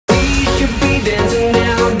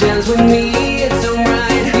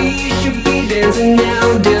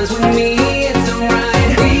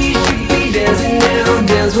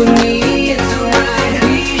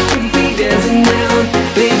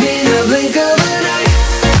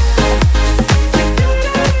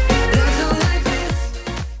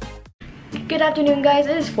afternoon, guys.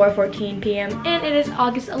 It is 4:14 p.m. and it is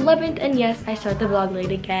August 11th, and yes, I start the vlog late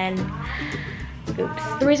again.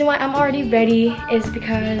 Oops. The reason why I'm already ready is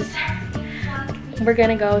because we're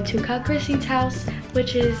gonna go to Kak Chrissy's house,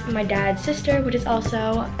 which is my dad's sister, which is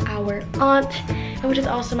also our aunt, and which is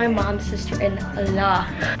also my mom's sister-in-law.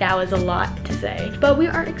 That was a lot to say, but we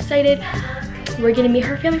are excited. We're gonna meet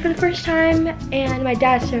her family for the first time, and my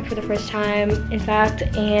dad's family for the first time, in fact,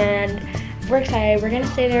 and we're excited. We're gonna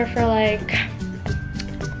stay there for like,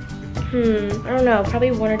 I don't know,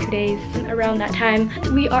 probably 1 or 2 days, around that time.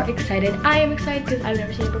 We are excited. I am excited because I've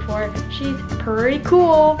never seen her before. She's pretty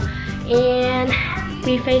cool, and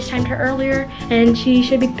we FaceTimed her earlier, and she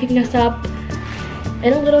should be picking us up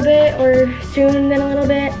in a little bit, or soon in a little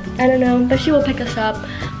bit. I don't know, but she will pick us up.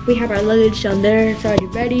 We have our luggage down there. It's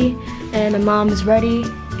already ready, and my mom's ready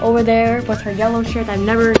over there with her yellow shirt I've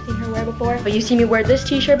never seen her wear before. But you've seen me wear this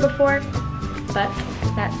t-shirt before, but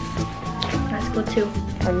that's cool too.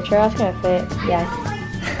 Are you sure that's gonna fit? Yes.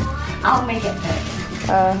 I'll make it fit.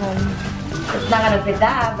 It's not gonna fit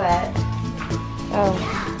that, but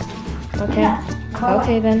okay.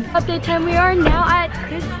 Okay then. Update time. We are now at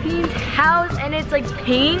Christine's house, and it's like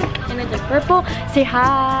pink and it's like purple. Say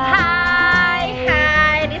hi.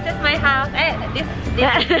 Hi. This is my house. This.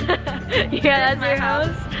 Yeah, that's your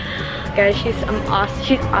house. Guys, she's awesome.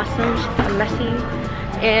 She's awesome. She's amazing,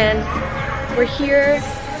 and we're here.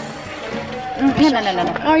 No.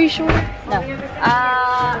 Are you sure? No.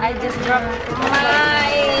 I just dropped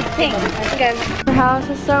my things. Okay. Her house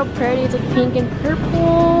is so pretty. It's like pink and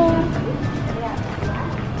purple.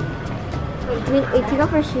 Wait, take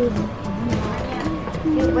off our shoes.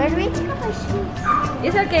 Where do we take off our shoes?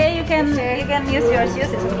 It's okay. You can use your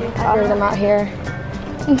shoes. It's okay. I'll wear them out here.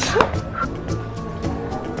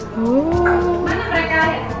 Ooh.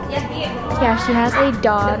 Yeah, she has a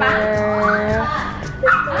daughter.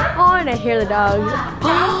 Oh, and I hear the dogs.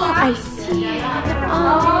 Oh, I see it.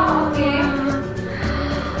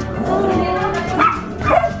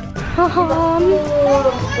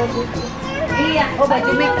 Oh,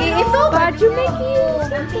 baju Mickey itu. Baju Mickey.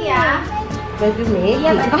 Baju Mickey.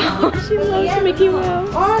 Oh, she loves Mickey Mouse.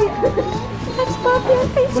 Oh, That's Poppy on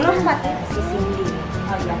Facebook. belum pakai si Cindy.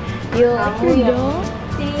 Oh iya. You like your doll?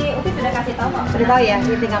 Si Upi sudah kasih tahu kok. Sudah tahu ya,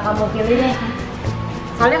 ini tinggal kamu pilih deh.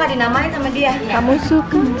 Soalnya nggak dinamain sama dia. Kamu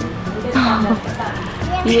suka?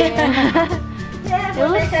 Yeah. It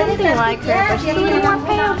looks something like her, but she's a little more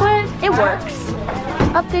pale, but it works.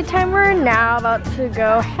 Update time. We're now about to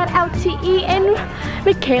go head out to eat, and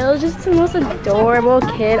Michaela's just the most adorable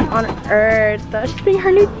kid on earth. She's being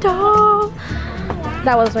her new doll.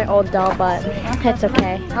 That was my old doll, but it's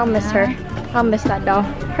okay. I'll miss her. I'll miss that doll.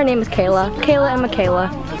 Her name is Kayla. Kayla and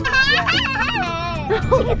Michaela.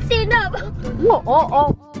 She can stand up.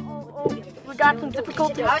 Oh. We got some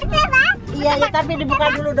difficulties. Iya, ya, tapi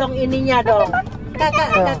dibuka dulu dong ininya dong.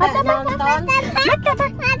 Kakak nonton.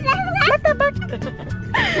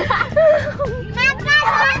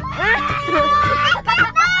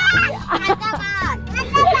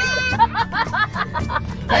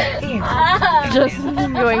 Just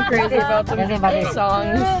going crazy about the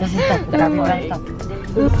songs.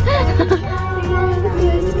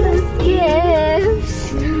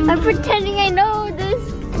 Gifts. I'm pretending I know this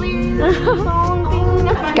weird song thing.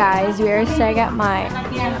 Guys, we are staying at my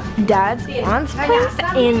dad's aunt's place,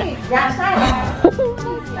 and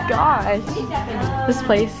oh my gosh, this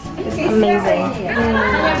place is amazing.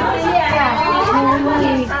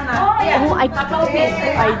 I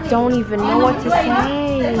don't even know what to say.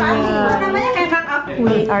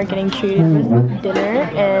 We are getting treated with dinner,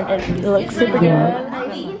 and it looks super good.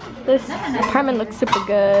 This apartment looks super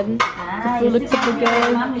good. The food looks super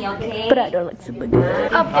good, but I don't look super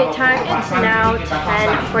good. Update time. It's now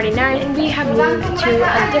 10:49, and we have moved to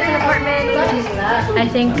a different apartment, which is, I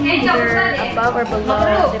think, either above or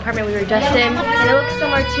below the apartment we were just in. And it looks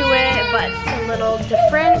similar to it, but it's a little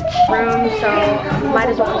different room, so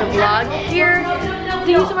might as well put the vlog here. Thank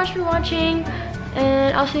you so much for watching,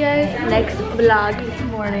 and I'll see you guys next vlog.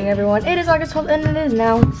 Good morning, everyone. It is August 12th, and it is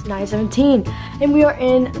now 9:17, and we are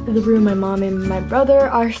in the room my mom and my brother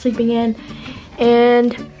are sleeping in,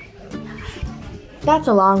 and that's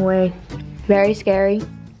a long way. Very scary,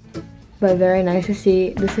 but very nice to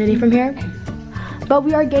see the city from here. But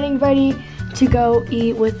we are getting ready to go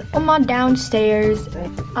eat with Oma downstairs.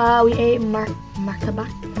 We ate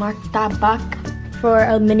martabak for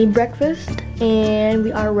a mini breakfast, and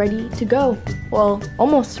we are ready to go. Well,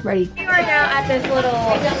 almost ready. We are now at this little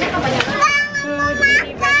food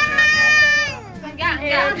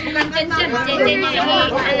mini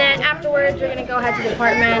restaurant, and then afterwards we're gonna go head to the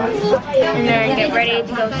apartment and then get ready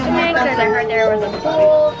to go swimming because I heard there was a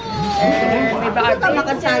pool. And we bought Kita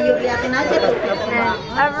makan sayur, liatin aja tuh.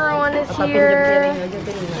 everyone is here. And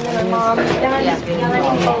then my mom, Jangan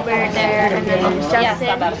over there, and then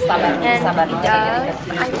Justin, and Doug.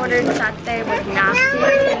 I ordered satay with nasi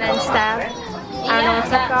and then stuff. I don't know what's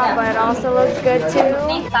up, but it also looks good too.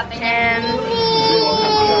 And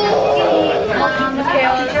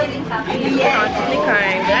Michaela's constantly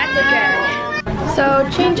crying, but that's okay. So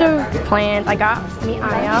change of plans. I got me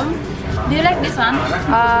ayam. Do you like this one?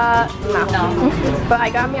 No. But I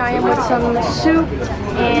got me ayam with some soup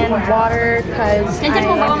and water because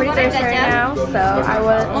I'm pretty thirsty right now, so I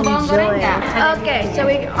will enjoy it. Okay, so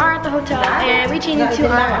we are at the hotel and we changed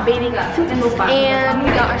into our bathing suits and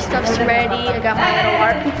we got our stuffs ready. I got my little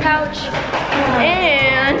RP pouch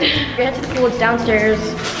and we head to the pool. It's downstairs.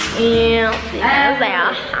 And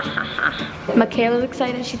yeah, Michaela's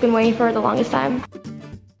excited. She's been waiting for it the longest time.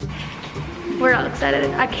 We're all excited.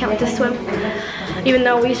 I can't wait to swim. Even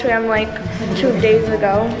though we swam like 2 days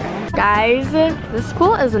ago. Guys, this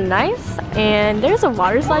pool is nice and there's a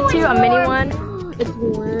water slide too, a mini one. It's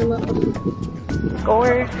warm.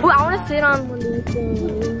 Or oh, I want to sit on one of these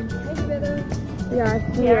things. Yeah,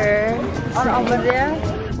 here. Or over there.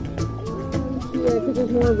 Yeah, because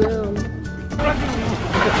there's more room.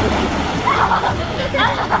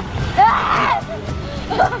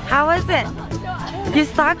 How was it? You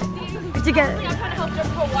stuck? Did you get it? I kind of helped her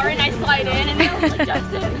put water and I slide in and then I was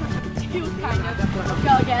adjusted. He was kind of.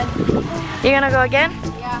 Go again. You're gonna go again?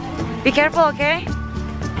 Yeah. Be careful, okay?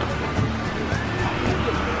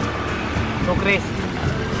 Tuh Chris,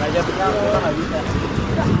 belajar berenang kita nggak bisa.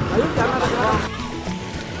 Ayo jangan.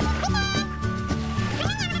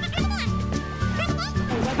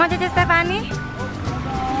 Mau Cici Stefani?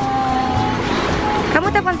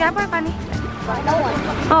 Kamu telepon siapa, Fani?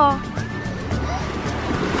 Oh.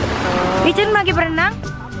 Icin lagi berenang?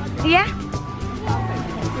 Iya?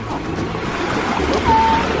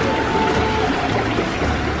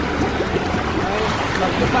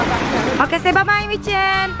 Oke, say bye-bye,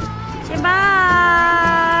 Icin. Say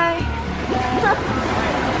bye.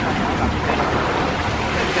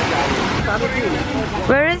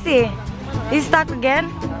 Where is he? He's stuck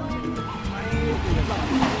again?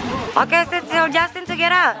 Okay, tell Justin to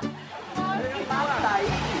get out.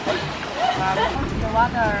 The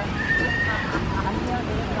water.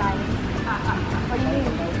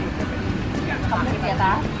 Kamu di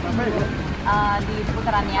atas, di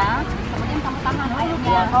putarannya, kemudian kamu tahan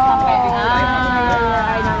airnya sampai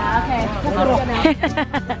Okay.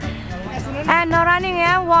 No running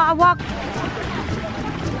ya, walk.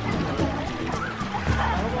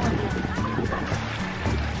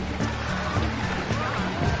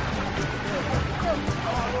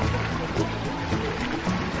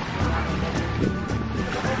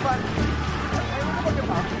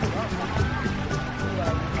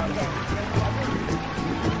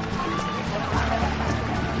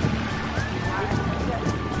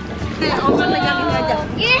 Oma pegangin aja.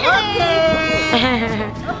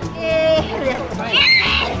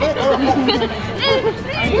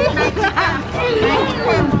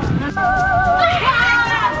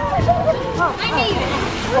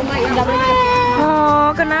 Oh,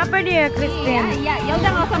 kenapa dia, Christine? Iya, ya udah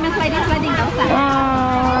nggak usah main sliding nggak usah.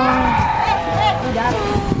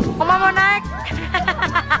 Oma mau naik.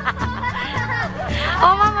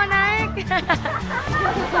 Oma mau naik.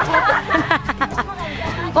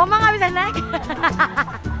 Oma nggak bisa naik.